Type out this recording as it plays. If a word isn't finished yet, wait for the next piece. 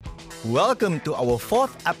Welcome to our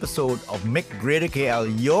fourth episode of Make Greater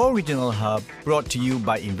KL your regional hub, brought to you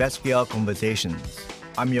by InvestKL Conversations.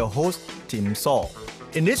 I'm your host, Tim Saul.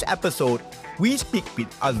 In this episode, we speak with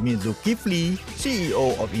Azmi Zulkifli,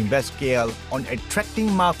 CEO of InvestKL, on attracting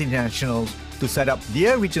multinationals to set up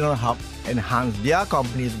their regional hub and enhance their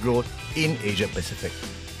company's growth in Asia Pacific.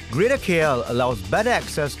 Greater KL allows better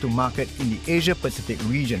access to market in the Asia Pacific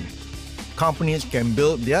region. Companies can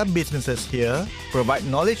build their businesses here, provide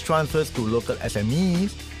knowledge transfers to local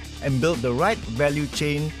SMEs, and build the right value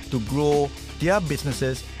chain to grow their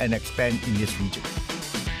businesses and expand in this region.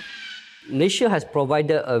 Malaysia has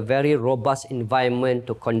provided a very robust environment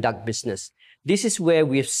to conduct business. This is where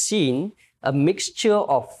we've seen a mixture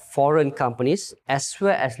of foreign companies as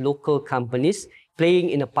well as local companies playing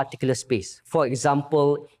in a particular space. For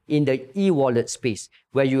example, in the e-wallet space,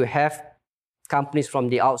 where you have companies from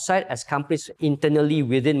the outside as companies internally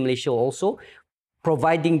within Malaysia also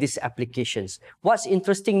providing these applications. What's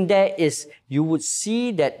interesting there is you would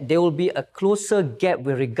see that there will be a closer gap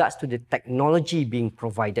with regards to the technology being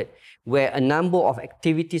provided, where a number of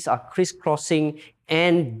activities are crisscrossing,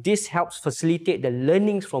 and this helps facilitate the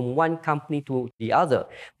learnings from one company to the other.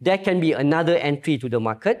 There can be another entry to the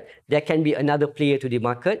market, there can be another player to the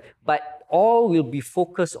market, but all will be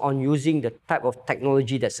focused on using the type of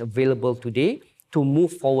technology that's available today to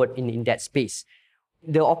move forward in that space.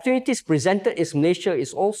 The opportunities presented in Malaysia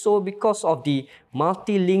is also because of the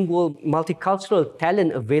multilingual, multicultural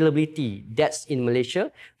talent availability that's in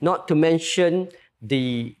Malaysia, not to mention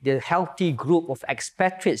the healthy group of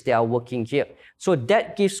expatriates that are working here. So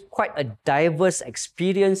that gives quite a diverse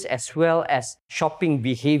experience as well as shopping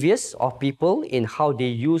behaviors of people in how they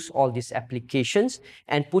use all these applications,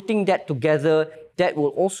 and putting that together, that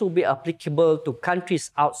will also be applicable to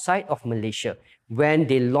countries outside of Malaysia when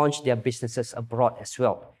they launch their businesses abroad as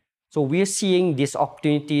well. So we're seeing these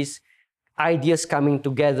opportunities, ideas coming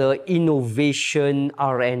together, innovation,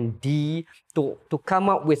 R&D, to come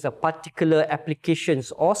up with a particular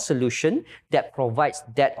applications or solution that provides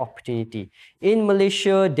that opportunity. In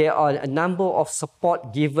Malaysia, there are a number of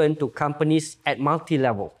support given to companies at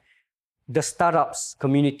multi-level. The startups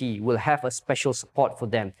community will have a special support for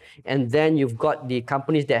them. And then you've got the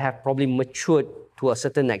companies that have probably matured to a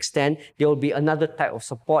certain extent. There will be another type of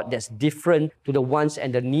support that's different to the wants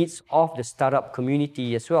and the needs of the startup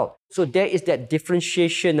community as well. So there is that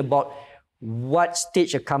differentiation about what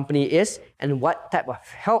stage a company is and what type of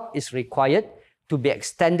help is required to be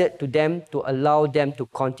extended to them to allow them to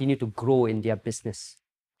continue to grow in their business.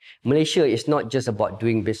 Malaysia is not just about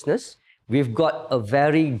doing business. We've got a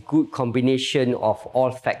very good combination of all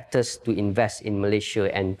factors to invest in Malaysia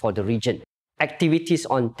and for the region. Activities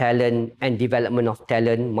on talent and development of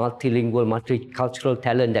talent, multilingual, multicultural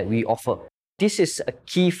talent that we offer. This is a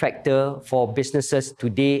key factor for businesses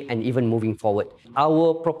today and even moving forward.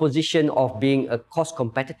 Our proposition of being a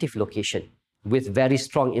cost-competitive location with very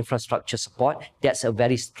strong infrastructure support, that's a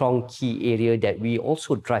very strong key area that we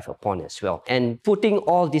also drive upon as well. And putting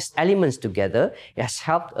all these elements together has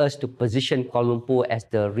helped us to position Kuala Lumpur as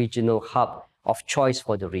the regional hub of choice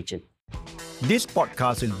for the region. This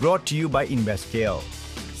podcast is brought to you by InvestKL.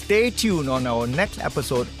 Stay tuned on our next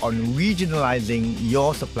episode on regionalizing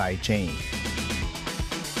your supply chain.